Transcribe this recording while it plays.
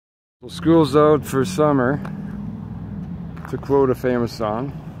Well, school's out for summer, to quote a famous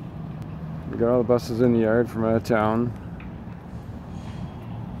song. We got all the buses in the yard from out of town,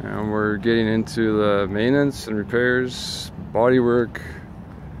 and we're getting into the maintenance and repairs, body work,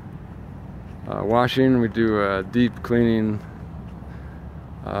 washing. We do a deep cleaning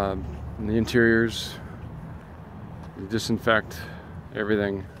in the interiors. We disinfect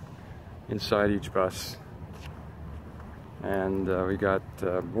everything inside each bus. And we got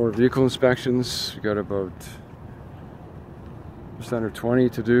more vehicle inspections. We got about just under 20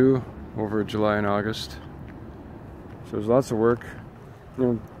 to do over July and August. So there's lots of work.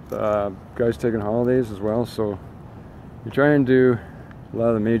 You know, guys taking holidays as well. So we try and do a lot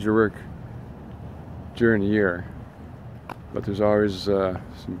of the major work during the year, but there's always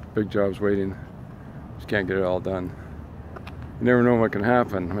some big jobs waiting. Just can't get it all done. You never know what can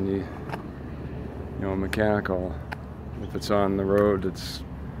happen when you know, mechanical. If it's on the road, you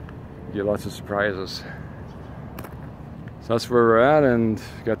get lots of surprises. So that's where we're at, and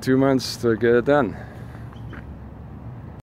got 2 months to get it done.